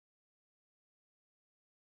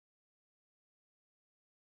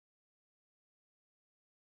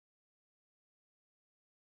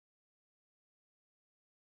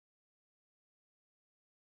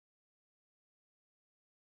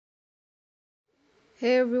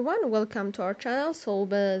Hey everyone, welcome to our channel. So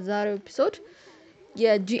በዛሬው ኤፒሶድ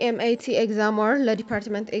የGMAT ኤግዛም or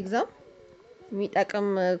ለዲፓርትመንት ኤግዛም የሚጠቅም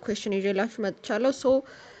ኩዌስችን ይዤላችሁ መጥቻለሁ። ሶ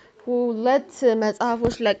ሁለት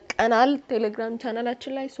መጽሐፎች ለቀናል ቴሌግራም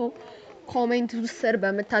ቻናላችን ላይ። ሶ ኮሜንት ስር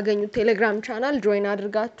በምታገኙት ቴሌግራም ቻናል ጆይን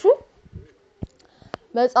አድርጋችሁ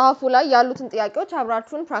መጽሐፉ ላይ ያሉትን ጥያቄዎች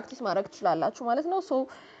አብራችሁን ፕራክቲስ ማድረግ ትችላላችሁ ማለት ነው። ሶ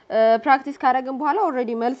ፕራክቲስ ካደረግን በኋላ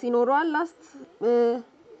ኦልሬዲ መልስ ይኖረዋል ላስት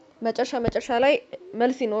መጨረሻ ላይ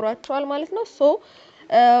መልስ ይኖራቸዋል ማለት ነው። ሶ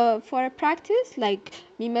ፎር ፕራክቲስ ላይክ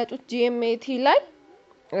የሚመጡት GMAT ላይ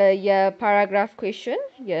የፓራግራፍ ኩዌስችን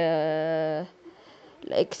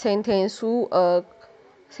ላይክ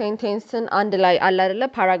ሴንቴንስን አንድ ላይ አለ አይደለ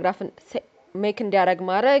ፓራግራፍን ሜክ እንዲያደርግ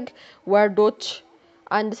ማድረግ፣ ወርዶች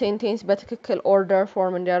አንድ ሴንቴንስ በትክክል ኦርደር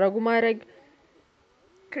ፎርም እንዲያደርጉ ማድረግ፣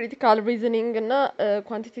 ክሪቲካል ሪዝኒንግ እና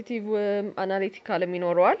ኳንቲቴቲቭ አናሊቲካልም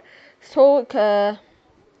ይኖረዋል። ሶ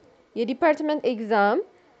የዲፓርትመንት ኤግዛም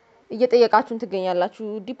እየጠየቃችሁን ትገኛላችሁ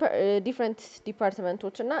ዲፈረንት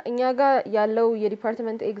ዲፓርትመንቶች እና እኛ ጋር ያለው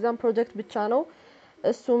የዲፓርትመንት ኤግዛም ፕሮጀክት ብቻ ነው።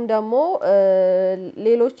 እሱም ደግሞ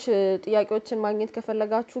ሌሎች ጥያቄዎችን ማግኘት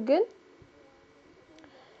ከፈለጋችሁ ግን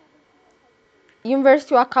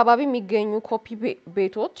ዩኒቨርሲቲው አካባቢ የሚገኙ ኮፒ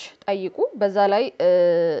ቤቶች ጠይቁ። በዛ ላይ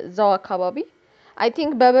እዛው አካባቢ አይ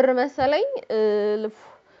ቲንክ በብር መሰለኝ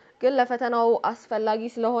ግን ለፈተናው አስፈላጊ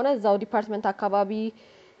ስለሆነ እዛው ዲፓርትመንት አካባቢ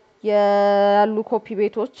ያሉ ኮፒ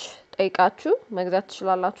ቤቶች ጠይቃችሁ መግዛት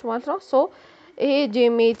ትችላላችሁ ማለት ነው። ሶ ይሄ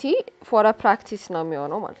GMAT ፎር ፕራክቲስ ነው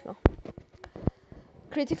የሚሆነው ማለት ነው።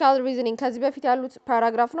 ክሪቲካል ሪዝኒንግ ከዚህ በፊት ያሉት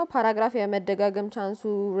ፓራግራፍ ነው። ፓራግራፍ የመደጋገም ቻንሱ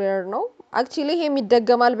ሬር ነው። አክቹሊ ይሄ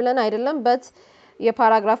ይደገማል ብለን አይደለም በት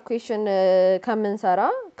የፓራግራፍ ኩዌስችን ከምንሰራ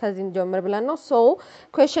ከዚህ እንጀምር ብለን ነው። ሶ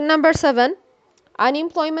ኩዌስችን ነምበር 7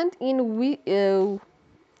 unemployment in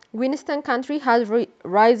Winston country has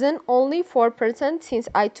risen only 4% since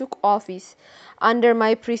I took office. Under my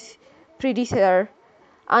predecessor,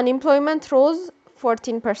 unemployment rose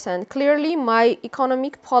 14%. Clearly, my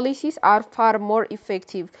economic policies are far more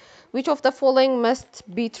effective. Which of the following must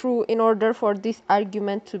be true in order for this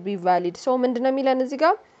argument to be valid? So, ምንድነው የሚለን እዚህ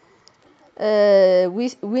ጋር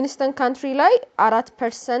ዊንስተን ካንትሪ ላይ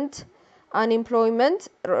 4% unemployment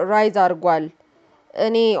ራይዝ አድርጓል።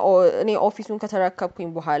 እኔ ኦፊሱን ከተረከብኩኝ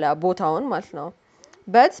በኋላ ቦታውን ማለት ነው።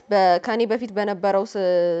 በት ከኔ በፊት በነበረው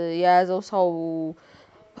የያዘው ሰው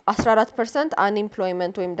 14%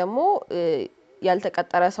 አንኤምፕሎይመንት ወይም ደግሞ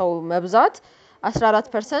ያልተቀጠረ ሰው መብዛት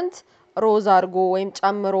 14% ሮዝ አድርጎ ወይም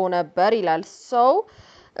ጨምሮ ነበር ይላል። ሶ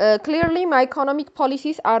clearly my economic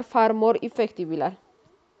policies are far more effective ይላል።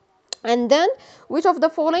 And then which of the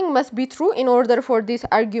following must be true in order for this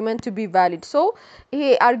argument to be valid? So ይሄ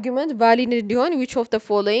argument valid እንዲሆን which of the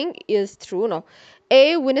following is true ነው? A.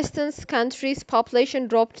 Winston's country's population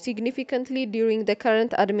dropped significantly during the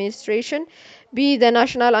current administration. B. The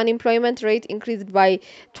national unemployment rate increased by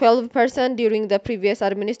 12% during the previous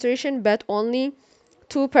administration but only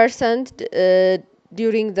 2%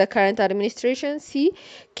 during the current administration. C.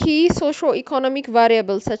 Key socio-economic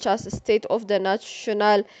variables such as the state of the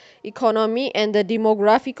national economy and the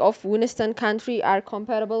demographic of Winston country are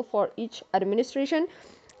comparable for each administration.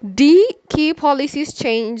 D. Key policies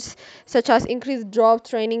changes such as increased job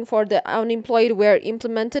training for the unemployed were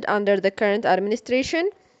implemented under the current administration.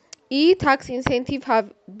 E. Tax incentives have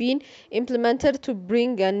been implemented to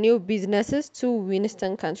bring new businesses to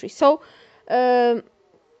Winston country. So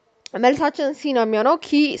መልሳችን ሲ ነው የሚሆነው። ኪ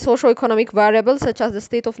ሶሾ ኢኮኖሚክ ቫሪያብል such as the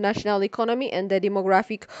state of national economy and the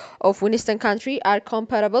demographic of Winston country are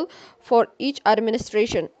comparable for each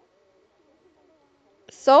administration.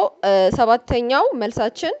 So ሰባተኛው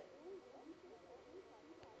መልሳችን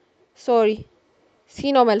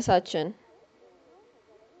ሲ ነው መልሳችን።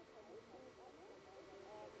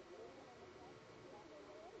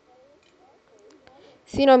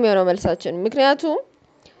 ሲ ነው የሚሆነው መልሳችን ምክንያቱም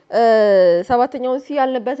ሰባተኛውን ሲ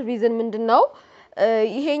ያልንበት ሪዝን ምንድነው?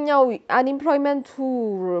 ይሄኛው አንኤምፕሎይመንቱ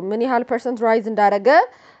ምን ያህል ፐርሰንት ራይዝ እንዳደረገ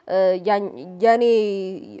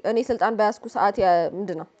እኔ ስልጣን በያዝኩ ሰዓት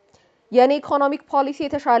ምንድነው የኔ ኢኮኖሚክ ፖሊሲ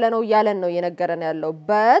የተሻለ ነው እያለን ነው እየነገረን ያለው።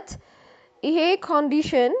 በት ይሄ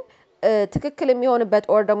ኮንዲሽን ትክክል የሚሆንበት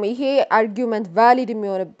ኦር ደግሞ ይሄ አርጊውመንት ቫሊድ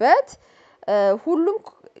የሚሆንበት ሁሉም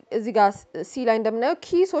እዚህ ጋር ሲ ላይ እንደምናየው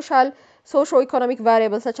ኪ ሶሾ ኢኮኖሚክ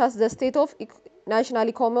ቫሪያብል such as the state of ናሽናል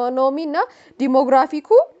ኢኮኖሚ እና ዲሞግራፊኩ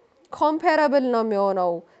ኮምፓራብል ነው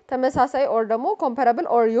የሚሆነው ተመሳሳይ ኦር ደግሞ ኮምፓራብል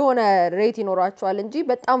ኦር የሆነ ሬት ይኖራቸዋል እንጂ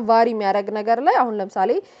በጣም ቫሪ የሚያደርግ ነገር ላይ አሁን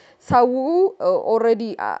ለምሳሌ ሰው ኦልሬዲ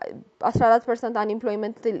 14%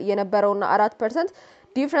 አንኤምፕሎይመንት የነበረውና 4%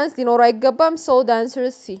 ዲፈረንስ ሊኖር አይገባም። So the answer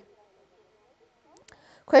is C.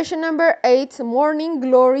 Question number 8. Morning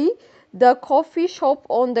Glory the coffee shop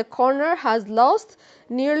on the corner has lost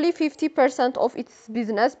nearly 50% of its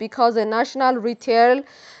business because a national retail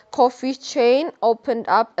coffee chain opened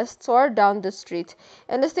up a store down the street.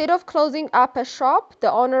 And instead of closing up a shop,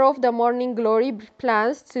 the owner of the Morning Glory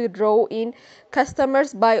plans to draw in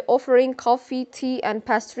customers by offering coffee, tea, and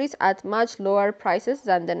pastries at much lower prices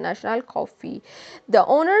than the national coffee. The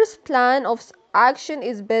owner's plan of action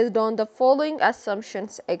is based on the following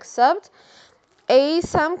assumptions, except A.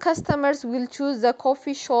 Some customers will choose the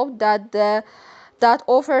coffee shop that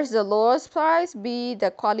offers the lowest price. B.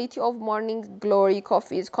 The quality of Morning Glory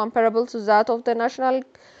coffee is comparable to that of the national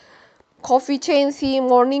coffee chain. C.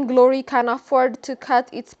 Morning Glory can afford to cut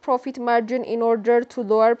its profit margin in order to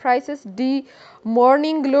lower prices. D.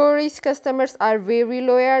 Morning Glory's customers are very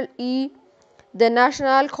loyal. E. The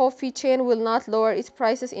national coffee chain will not lower its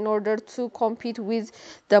prices in order to compete with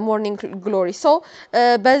the Morning Glory. So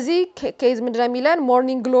በዚህ ኬዝ ምንድነው የሚለን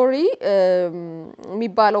ሞርኒንግ ግሎሪ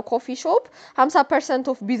የሚባለው ኮፊ ሾፕ 50%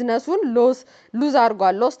 ኦፍ ቢዝነሱን ሎስ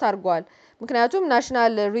አድርጓል። ምክንያቱም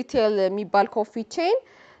ናሽናል ሪቴል የሚባል ኮፊ ቼን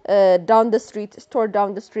ዳውን ደ ስትሪት ስቶር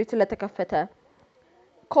ዳውን ደ ስትሪት ስለተከፈተ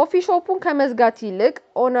ኮፊ ሾፑን ከመዝጋት ይልቅ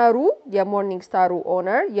ኦነሩ የሞርኒንግ ስታሩ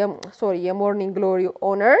ኦነር የሞርኒንግ ግሎሪ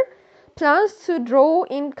ኦነር plans to draw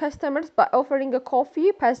in customers by offering a coffee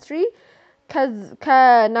pastry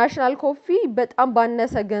ከናሽናል ኮፊ በጣም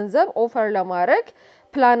ባነሰ ገንዘብ ኦፈር ለማድረግ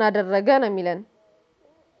ፕላን አደረገ ነው የሚለን።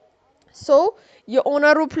 So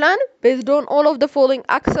የኦነሩ ፕላን based on all of the following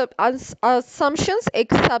assumptions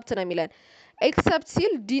except ነው የሚለን። ኤክሰፕት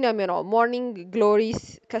ሲል ዲ ነው የሚሆነው። ሞርኒንግ ግሎሪስ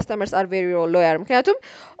ከስተመርስ አር ቬሪ ሎያል። ምክንያቱም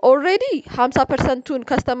ኦልሬዲ 50%ቱን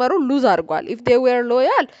ከስተመሩ ሉዝ አድርጓል። ኢፍ ዴይ ዌር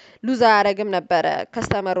ሎያል ሉዝ አያደርግም ነበረ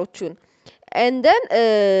ከስተመሮቹን። ኤንደን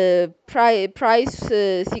ፕራይስ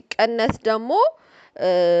ሲቀነስ ደግሞ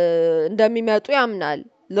እንደሚመጡ ያምናል።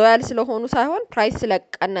 ሎያል ስለሆኑ ሳይሆን ፕራይስ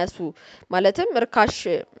ስለቀነሱ ማለትም ርካሽ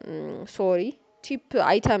ቺፕ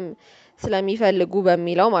አይተም ስለሚፈልጉ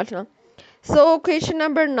በሚለው ማለት ነው። So question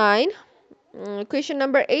number 9 question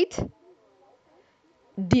number 8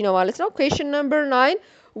 D ነው ማለት ነው። question number 9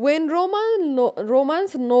 when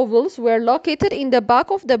romance novels were located in the back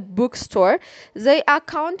of the bookstore, they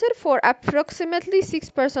accounted for approximately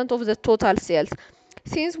 6% of the total sales.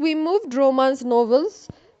 Since we moved romance novels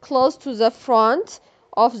close to the front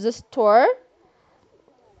of the store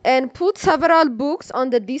and put several books on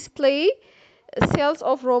the display, sales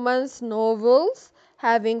of romance novels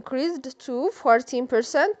have increased to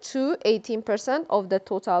 14% to 18% of the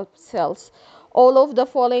total sales. All of the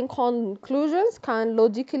following conclusions can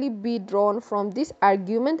logically be drawn from this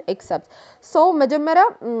argument except. So መጀመሪያ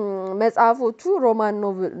መጽሐፎቹ ሮማን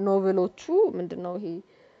ኖቨሎቹ ምንድነው ይሄ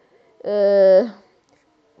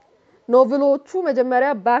ኖቨሎቹ መጀመሪያ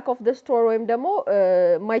ባክ ኦፍ ዘ ስቶር ወይም ደግሞ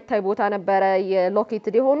ማይታይ ቦታ ነበረ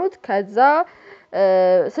የሎኬትድ የሆኑት። ከዛ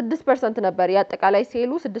 6% ነበር ያጠቃላይ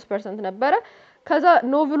ሴሉ 6% ነበረ። ከዛ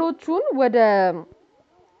ኖቨሎቹን ወደ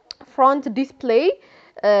ፍሮንት ዲስፕሌይ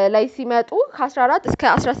ላይ ሲመጡ ከ14 እስከ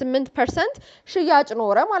 18% ሽያጭ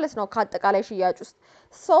ኖረ ማለት ነው ከአጠቃላይ ሽያጭ ውስጥ።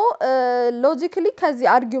 ሶ ሎጂካሊ ከዚህ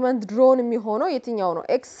አርጊውመንት ድሮን የሚሆነው የትኛው ነው?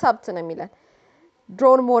 ኤክሰፕት ነው የሚለን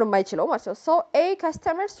ድሮን መሆን የማይችለው ማለት ነው። So A,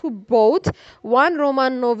 customers who bought one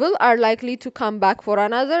Roman novel are likely to come back for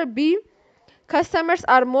another. B, customers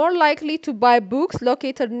are more likely to buy books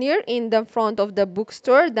located near in the front of the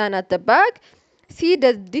bookstore than at the back. C,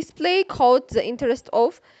 the display caught the interest of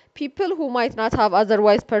people who might not have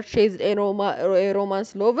otherwise purchased a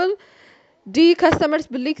romance novel. D, customers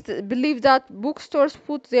believe that bookstores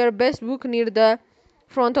put their best book near the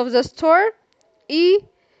front of the store. E,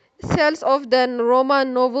 sales of the Roman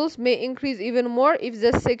novels may increase even more if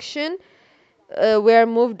the section were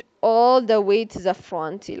moved all the way to the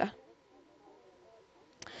front ይላል።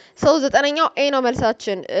 ሰው ዘጠነኛው ኤ ነው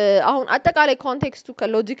መልሳችን። አሁን አጠቃላይ ኮንቴክስቱ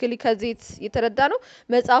ከሎጂካሊ ከዚህ የተረዳ ነው።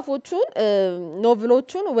 መጽሐፎቹን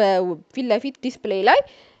ኖቭሎቹን ፊት ለፊት ዲስፕሌይ ላይ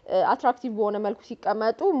አትራክቲቭ በሆነ መልኩ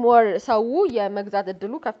ሲቀመጡ ሞር ሰው የመግዛት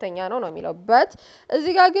እድሉ ከፍተኛ ነው ነው የሚለው። በት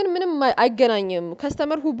እዚህ ጋር ግን ምንም አይገናኝም።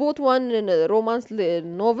 ከስተመር who bought one romance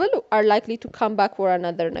novel are likely to come back for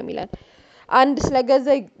another ነው የሚለን። አንድ ስለገዛ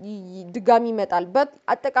ድጋሚ ይመጣል። በት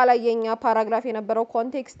አጠቃላይ የኛ ፓራግራፍ የነበረው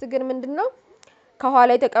ኮንቴክስት ግን ምንድነው? ከኋላ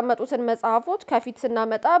የተቀመጡትን መጽሐፎች ከፊት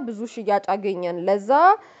ስናመጣ ብዙ ሽያጭ አገኘን። ለዛ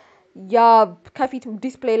ያ ከፊት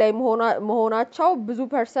ዲስፕሌይ ላይ መሆናቸው ብዙ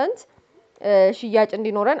ፐርሰንት ሽያጭ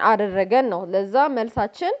እንዲኖረን አደረገን ነው። ለዛ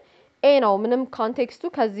መልሳችን ኤ ነው። ምንም ኮንቴክስቱ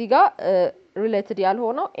ከዚህ ጋር ሪሌትድ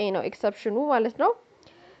ያልሆነው ኤ ነው ኤክሰፕሽኑ ማለት ነው።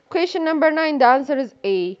 question number 9 the answer is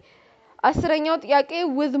A. አስረኛው ጥያቄ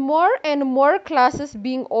with more and more classes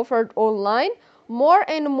being offered online, more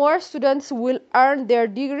and more students will earn their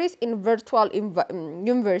degrees in virtual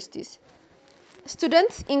universities.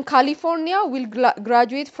 Students in California will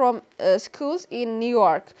graduate from schools in New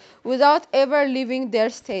York without ever leaving their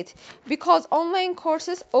state because online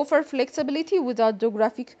courses offer flexibility without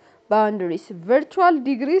geographic boundaries. Virtual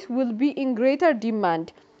degrees will be in greater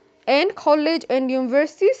demand, and college and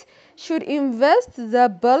universities should invest the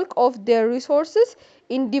bulk of their resources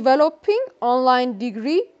in developing online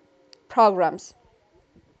degree programs.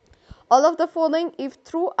 All of the following, if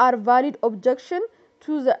true, are valid objection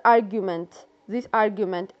to the argument. This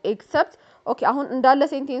argument except ኦኬ አሁን እንዳለ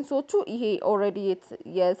ሴንቴንሶቹ ይሄ ኦልሬዲ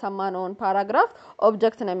የሰማነውን ፓራግራፍ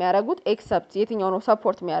ኦብጀክት ነው የሚያደርጉት ኤክሰፕት የትኛው ነው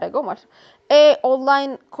ሰፖርት የሚያደርገው ማለት ነው። ኤ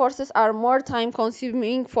ኦንላይን ኮርስስ አር ሞር ታይም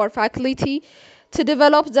ኮንሱሚንግ ፎር ፋክልቲ ቱ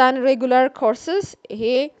ዲቨሎፕ ዛን ሬጉላር ኮርስስ ይሄ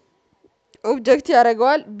ኦብጀክት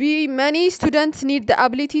ያደርገዋል። ቢ መኒ ስቱደንትስ ኒድ ዘ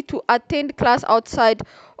አቢሊቲ ቱ አቴንድ ክላስ አውትሳይድ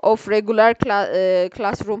ኦፍ ሬጉላር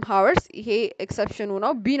ክላስሩም ሃወርስ ይሄ ኤክሰፕሽኑ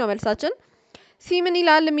ነው። ቢ ነው መልሳችን። ሲ ምን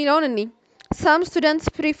ይላል የሚለውን እኒ some students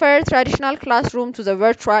prefer traditional classroom to the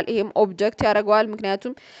virtual ይሄም ኦብጀክት ያደርገዋል።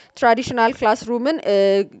 ምክንያቱም ትራዲሽናል ክላስሩምን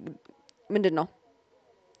ምንድን ነው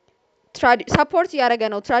ሰፖርት እያደረገ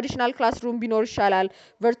ነው። ትራዲሽናል ክላስሩም ቢኖር ይሻላል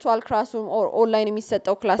ቨርቹዋል ክላስሩም ኦር ኦንላይን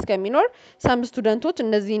የሚሰጠው ክላስ ከሚኖር ሰም ስቱደንቶች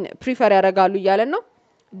እነዚህን ፕሪፈር ያደርጋሉ እያለን ነው።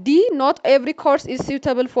 ዲ ኖት ኤቭሪ ኮርስ ኢዝ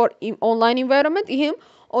suitable for ኦንላይን ኢንቫይሮንመንት ይሄም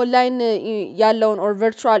ኦንላይን ያለውን ኦር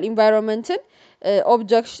ቨርቹዋል ኢንቫይሮንመንትን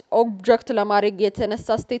ኦብጀክት ለማድረግ የተነሳ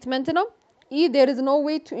ስቴትመንት ነው። E, there is no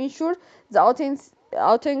way to ensure the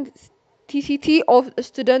authenticity of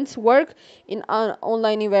students' work in an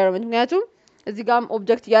online environment. ምክንያቱም እዚህ ጋርም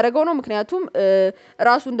ኦብጀክት እያደረገው ነው። ምክንያቱም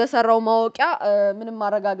ራሱ እንደሰራው ማወቂያ ምንም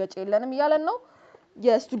ማረጋገጫ የለንም እያለን ነው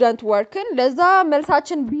የስቱደንት ወርክን። ለዛ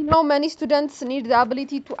መልሳችን ቢ ነው። many students need the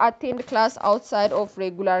ability to attend class outside of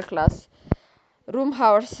regular class room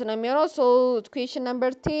hours ነው የሚሆነው። so question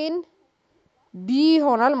number 10 ቢ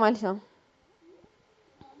ይሆናል ማለት ነው።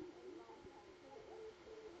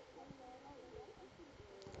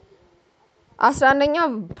 11ኛ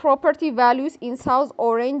property values in South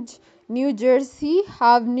Orange, New Jersey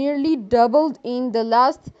have nearly doubled in the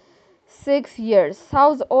last 6 years.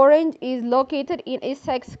 South Orange is located in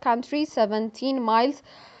Essex County, 17 miles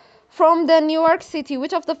from the New York City.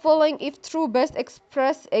 Which of the following, if true, best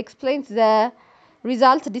explains the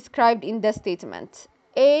result described in the statement?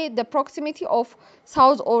 A, the proximity of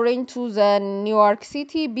South Orange to the New York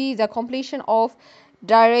City. B, the completion of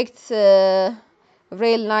direct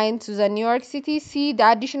rail line to the New York City. C,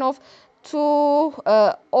 the addition of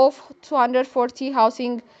 240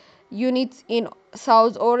 housing units in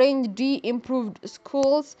South Orange. D, improved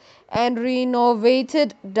schools and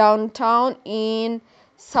renovated downtown in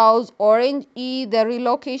South Orange. E, the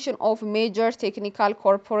relocation of major technical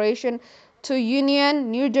corporation to Union,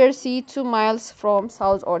 New Jersey, 2 miles from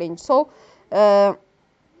South Orange. So,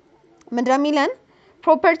 ምንድነው የሚለን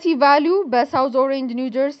ፕሮፐርቲ ቫሊዩ በሳውዝ ኦሬንጅ ኒው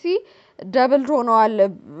ጀርሲ ደብል ሆነዋል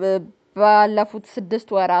ባለፉት 6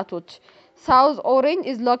 ወራቶች። ሳውዝ ኦሬንጅ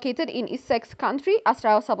ኢዝ ሎኬትድ ኢን ኢሴክስ ካንትሪ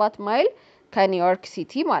 17 ማይል ከኒውዮርክ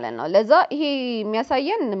ሲቲ ማለት ነው። ለዛ ይሄ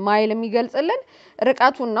የሚያሳየን ማይል የሚገልጽልን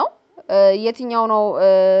ርቀቱን ነው። የትኛው ነው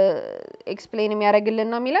ኤክስፕሌን የሚያደርግልን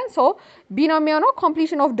ነው የሚለን። ሶ ቢ ነው የሚሆነው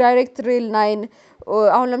ኮምፕሊሽን ኦፍ ዳይሬክት ሬል ላይን።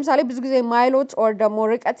 አሁን ለምሳሌ ብዙ ጊዜ ማይሎች ኦር ደግሞ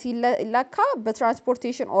ርቀት ሲለካ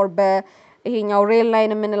በትራንስፖርቴሽን ኦር በይሄኛው ሬል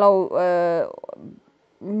ላይን የምንለው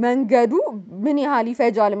መንገዱ ምን ያህል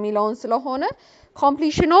ይፈጃል የሚለውን ስለሆነ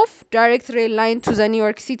completion of direct rail line to the New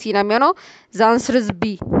York City ነው የሚሆነው። the answer is B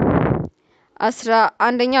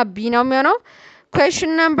 11ኛ B ነው የሚሆነው።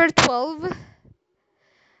 question number 12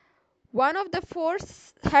 one of the 4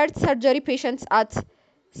 heart surgery patients at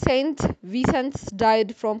St. Vincent's died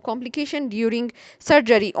from complication during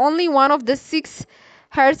surgery. Only one of the 6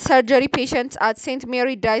 heart surgery patients at St.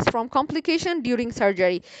 Mary dies from complication during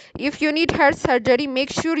surgery. If you need heart surgery,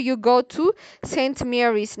 make sure you go to St.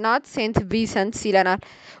 Mary's, not St. Vincent's ይለናል።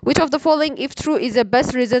 Which of the following, if true, is the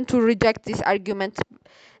best reason to reject this argument?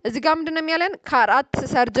 እዚህ ጋር ምንድነው የሚያለን? ከአራት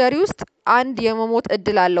ሰርጀሪ ውስጥ አንድ የመሞት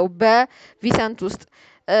እድል አለው በቪሰንት ውስጥ።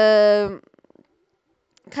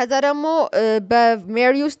 ከዛ ደግሞ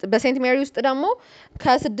በሜሪ ውስጥ በሴንት ሜሪ ውስጥ ደግሞ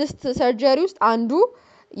ከ6 ሰርጀሪ ውስጥ አንዱ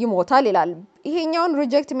ይሞታል ይላል። ይሄኛውን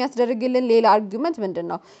ሪጀክት የሚያስደርግልን ሌላ አርጉመንት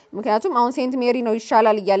ምንድነው? ምክንያቱም አሁን ሴንት ሜሪ ነው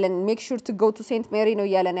ይሻላል እያለን ሜክ ሹር ቱ ጎ ቱ ሴንት ሜሪ ነው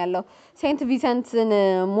እያለን ያለው ሴንት ቪንሰንትን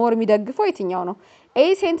ሞር የሚደግፈው የትኛው ነው?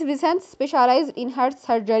 A, St. Vincent specialized in heart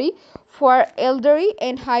surgery for elderly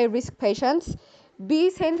and high risk patients. B,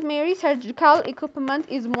 St. Mary surgical equipment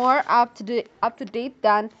is more up to date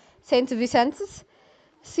than St. Vincent's.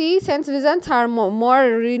 C, St. Vincent are more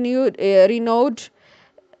renowned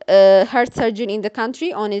heart surgeon in the country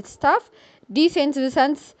on its staff. D, St.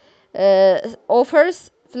 Vincent's offers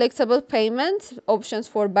flexible payment options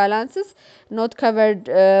for balances not covered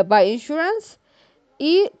by insurance.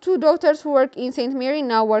 Two doctors who work in St. Mary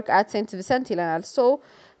now work at St. Vincent ይለናል። So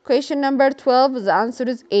question number 12, the answer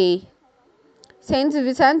is A. St.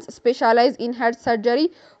 Vincent specialize in heart surgery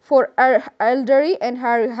for elderly and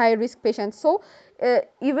high risk patients. So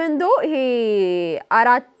even though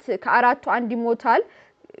ከአራቱ አንድ ይሞታል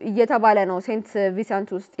እየተባለ ነው ሴንት ቪንሰንት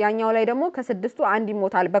ውስጥ፣ ያኛው ላይ ደግሞ ከስድስቱ አንድ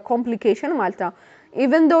ይሞታል በኮምፕሊኬሽን ማለት ነው።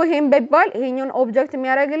 even though ይሄን በይባል ይሄኛውን ኦብጀክት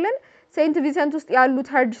የሚያደርግልን ሴንት ቪንሰንት ውስጥ ያሉት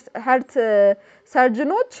ሀርት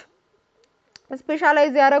ሰርጅኖች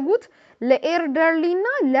ስፔሻላይዝ ያደረጉት ለኤልደርሊ እና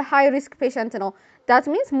ለሃይ ሪስክ ፔሸንት ነው። that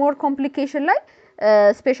means more complication ላይ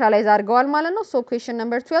ስፔሻላይዝ አድርገዋል ማለት ነው። so question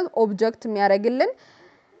number 12 ኦብጀክት የሚያደርግልን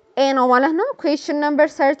A ነው ማለት ነው። question number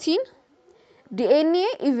 13, DNA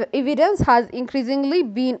evidence has increasingly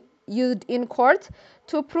been used in court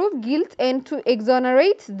to prove guilt and to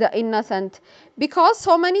exonerate the innocent. Because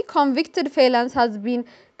so many convicted felons has been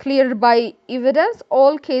cleared by evidence,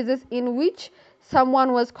 all cases in which someone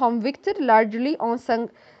was convicted largely on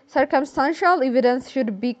circumstantial evidence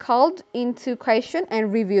should be called into question and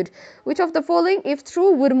reviewed. Which of the following, if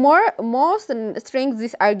true, would most strengthen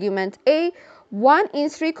this argument? A. 1 in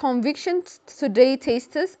 3 convictions today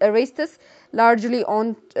rests largely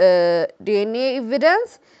on DNA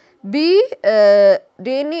evidence. B.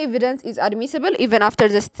 DNA evidence is admissible even after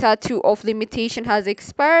the statute of limitation has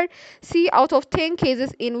expired. C. Out of 10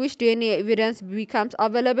 cases in which DNA evidence becomes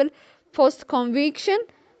available post-conviction,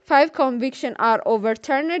 5 convictions are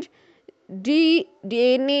overturned. D.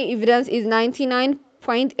 DNA evidence is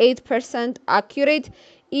 99.8% accurate.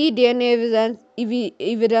 E. DNA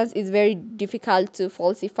evidence is very difficult to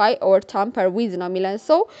falsify or tamper with ነው የሚለን።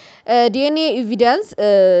 so DNA evidence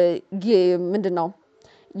ምንድን ነው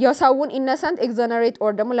የሰውን ኢነሰንት ኤግዞነሬት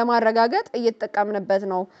ኦር ደግሞ ለማረጋገጥ እየተጠቀምንበት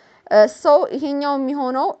ነው። so ይሄኛው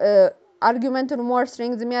የሚሆነው argumenቱን more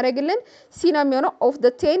strength የሚያደርግልን C ነው የሚሆነው። of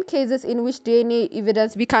the 10 cases in which DNA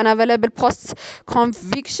evidence became available post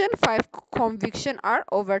conviction, 5 conviction are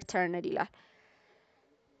overturned ይላል።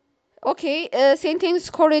 ኦኬ ሴንቴንስ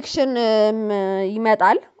ኮሬክሽን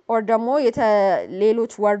ይመጣል ኦር ደግሞ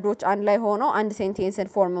ሌሎች ወርዶች አንድ ላይ ሆነው አንድ ሴንቴንስን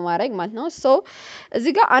ፎርም ማድረግ ማለት ነው። ሶ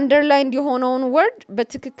እዚህ ጋር አንደርላይንድ የሆነውን ወርድ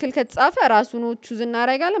በትክክል ከተጻፈ ራሱን ቹዝ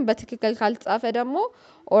እናደርጋለን። በትክክል ካልተጻፈ ደግሞ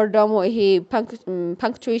ኦር ደግሞ ይሄ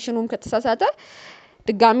ፓንክቹዌሽኑም ከተሳሳተ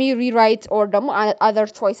ድጋሚ ሪራይት ኦር ደግሞ other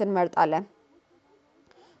choice እንመርጣለን።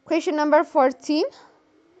 question number 14,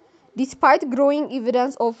 despite growing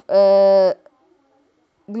evidence of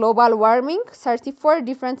global warming, 34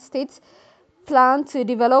 different states plan to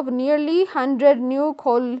develop nearly 100 new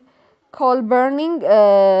coal burning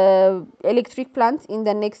electric plants in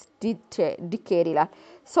the next decade ይላል።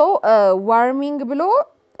 so warming ብሎ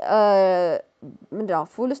ምንድነው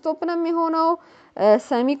full stop ነው የሚሆነው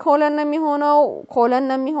semicolon ነው የሚሆነው colon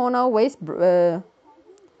ነው የሚሆነው ወይስ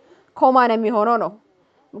ኮማ ነው የሚሆነው ነው?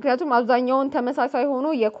 ምክንያቱም አብዛኛውን ተመሳሳይ ሆኖ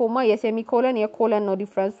የኮማ የሴሚኮለን የኮለን ነው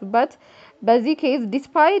ዲፈረንስ። but በዚህ ኬዝ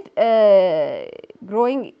despite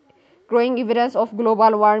growing evidence of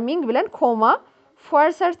global warming ብለን ኮማ for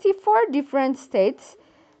 34 different states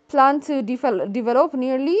plan to develop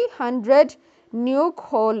nearly 100 new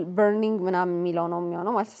coal burning ምናምን የሚለው ነው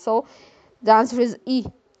የሚሆነው ማለት። so the answer is E.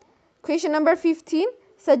 question number 15,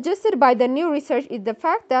 suggested by the new research is the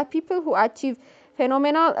fact that people who achieve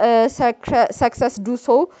phenomenal success do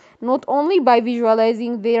so not only by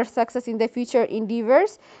visualizing their success in the future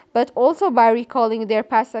endeavors but also by recalling their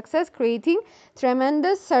past success, creating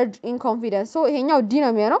tremendous surge in confidence. so ይሄኛው ዲ ነው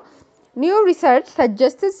የሚሆነው። new research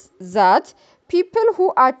suggests that people who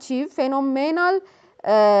achieve phenomenal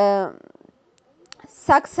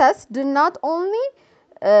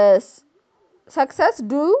success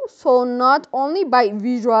do so not only by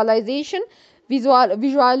visualizing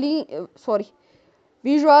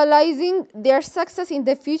their success in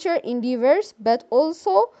the future endeavors but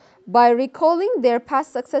also by recalling their past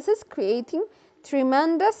successes, creating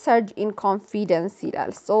tremendous surge in confidence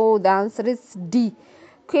ይላል። so the answer is D.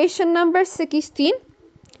 question number 16,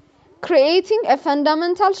 creating a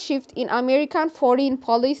fundamental shift in American foreign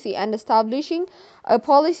policy and establishing a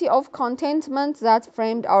policy of contentment that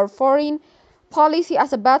framed our foreign policy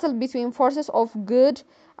as a battle between forces of good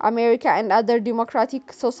America and other democratic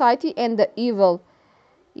society and the evil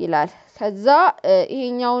ይላል። ከዛ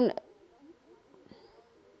ይሄኛውን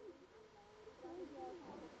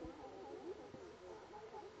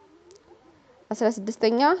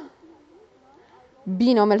 16ኛ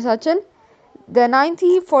ቢ ነው መልሳችን። The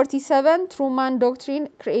 1947 Truman Doctrine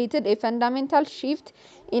created a fundamental shift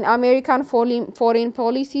in American foreign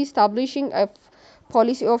policy, establishing a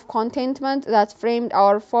policy of contentment that framed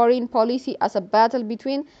our foreign policy as a battle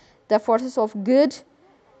between the forces of good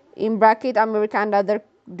in bracket America and other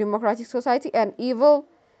democratic society and evil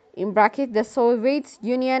in bracket the Soviet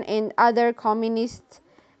Union and other communist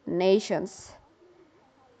nations.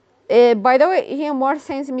 By the way ይሄ more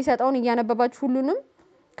sense የሚሰጠውን እያነበባችሁ ሁሉንም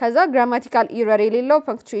ከዛ grammatical error የሌለው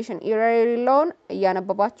punctuation error የሌለውን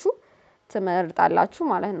እያነበባችሁ ትመርጣላችሁ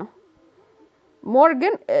ማለት ነው። more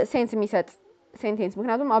ግን sense የሚሰጥ sentence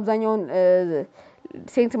ምክንያቱም አብዛኛውን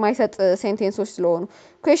sense የማይሰጥ sentenceዎች ስለሆኑ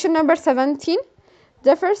question number 17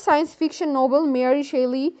 the first science fiction novel Mary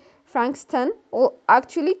Shelley Frankenstein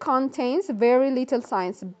actually contains very little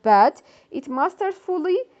science but it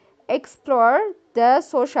masterfully explores the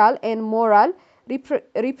social and moral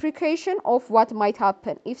repercussion of what might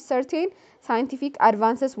happen if certain scientific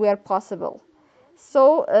advances were possible. So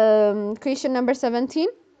question number 17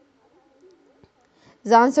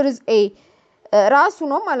 the answer is A. ራሱ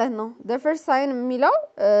ነው ማለት ነው the first sign የሚለው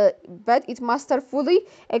but it masterfully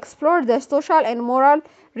explored the social and moral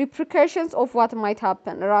repercussions of what might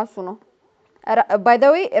happen ራሱ ነው by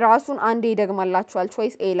the way ራሱን አንዴ ይደግማላችኋል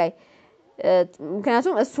choice A ላይ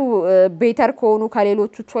ምክንያቱም እሱ ቤተር ከሆኑ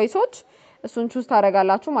ከሌሎቹ ቾይሶች እሱን ቹዝ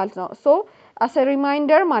ታደርጋላችሁ ማለት ነው so as a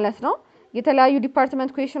reminder ማለት ነው የተለያዩ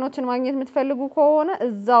ዲፓርትመንት ኩዌስችኖችን ማግኘት የምትፈልጉ ከሆነ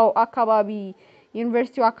እዛው አካባቢ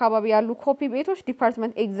ዩኒቨርሲቲው አካባቢ ያሉ ኮፒ ቤቶች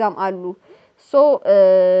ዲፓርትመንት ኤግዛም አሉ so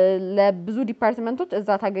ለብዙ ዲፓርትመንቶች እዛ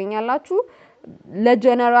ታገኛላችሁ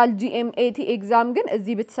ለጀነራል GMAT ኤግዛም ግን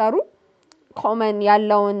እዚህ ብትሰሩ ኮመን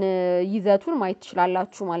ያለውን ይዘቱን ማየት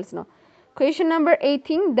ትችላላችሁ ማለት ነው question number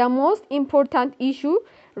 18 the most important issue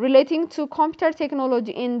relating to computer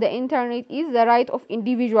technology in the internet is the right of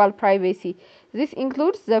individual privacy this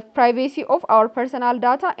includes the privacy of our personal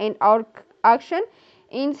data and our action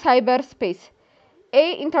in cyberspace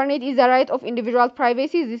A. Internet is the right of individual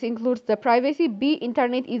privacy. This includes the privacy. B.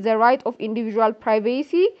 Internet is the right of individual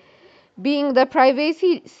privacy. Being the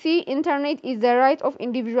privacy. C. Internet is the right of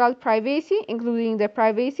individual privacy, including the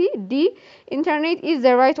privacy. D. Internet is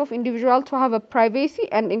the right of individual to have a privacy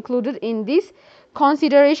and included in this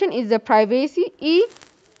consideration is the privacy. E.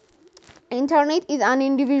 Internet is an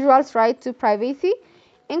individual's right to privacy,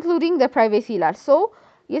 including the privacy ይላል so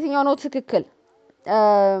የትኛው ነው ትክክል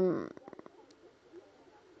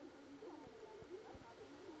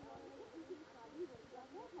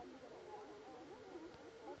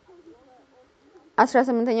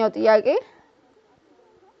 18ኛው ጥያቄ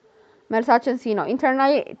መልሳችን C ነው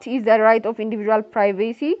internet is the right of individual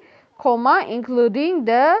privacy comma including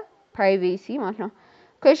the privacy ማለት ነው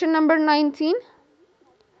question number 19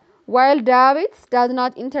 while diabetes does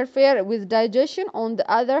not interfere with digestion on the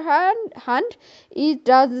other hand it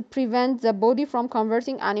does prevent the body from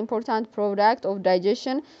converting an important product of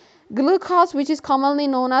digestion glucose which is commonly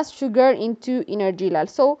known as sugar into energy ይላል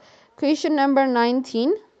so question number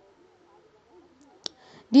 19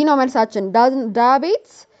 Dino መልሳችን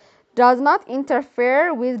diabetes does not interfere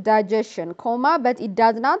with digestion, comma, but it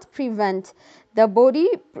does not prevent the body.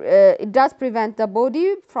 It does prevent the body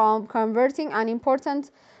from converting an important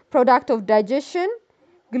product of digestion,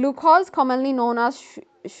 glucose, commonly known as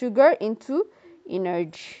sugar, into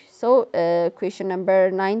energy. So, question number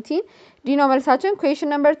 19. Dino መልሳችን question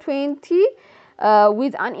number 20.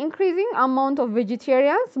 With an increasing amount of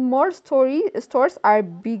vegetarians, more stores are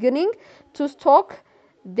beginning to stock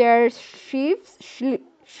their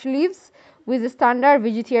shelves with standard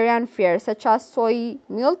vegetarian fare such as soy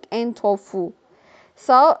milk and tofu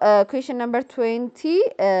so question number 20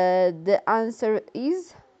 the answer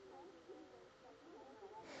is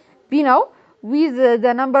B now with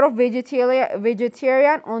the number of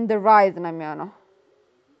vegetarian on the rise ነው የሚሆነው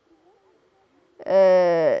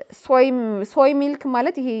soy milk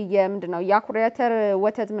ማለት ይሄ የምንድነው ያኩሪ አተር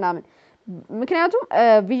ወተት ምናምን ምክንያቱም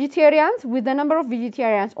vegetarians with the number of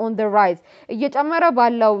vegetarians on the rise እየጨመረ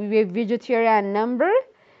ባለው vegetarian number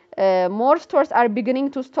more stores are beginning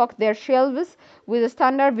to stock their shelves with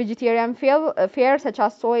standard vegetarian fare such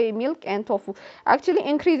as soy milk and tofu actually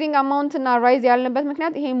increasing amount እና rise ያልንበት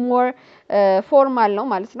ምክንያት ይሄ more formal ነው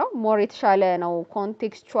ማለት ነው more የተሻለ ነው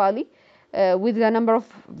contextually with the number of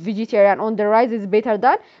vegetarian on the rise is better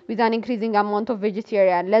than with an increasing amount of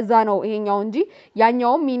vegetarian ለዛ ነው ይሄኛው እንጂ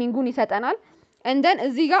ያኛው ሚኒንጉን ይሰጠናል and then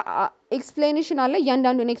እዚህ ጋር explanation አለ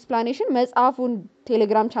ያንዳንዱን explanation መጽሐፉን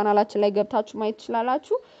ቴሌግራም ቻናላችን ላይ ገብታችሁ ማየት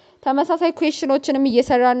ትችላላችሁ ተመሳሳይ ኩዌስችኖችንም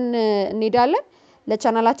እየሰራን እንሄዳለን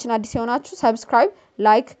ለቻናላችን አዲስ የሆናችሁ subscribe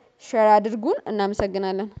like share አድርጉን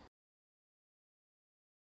እናመሰግናለን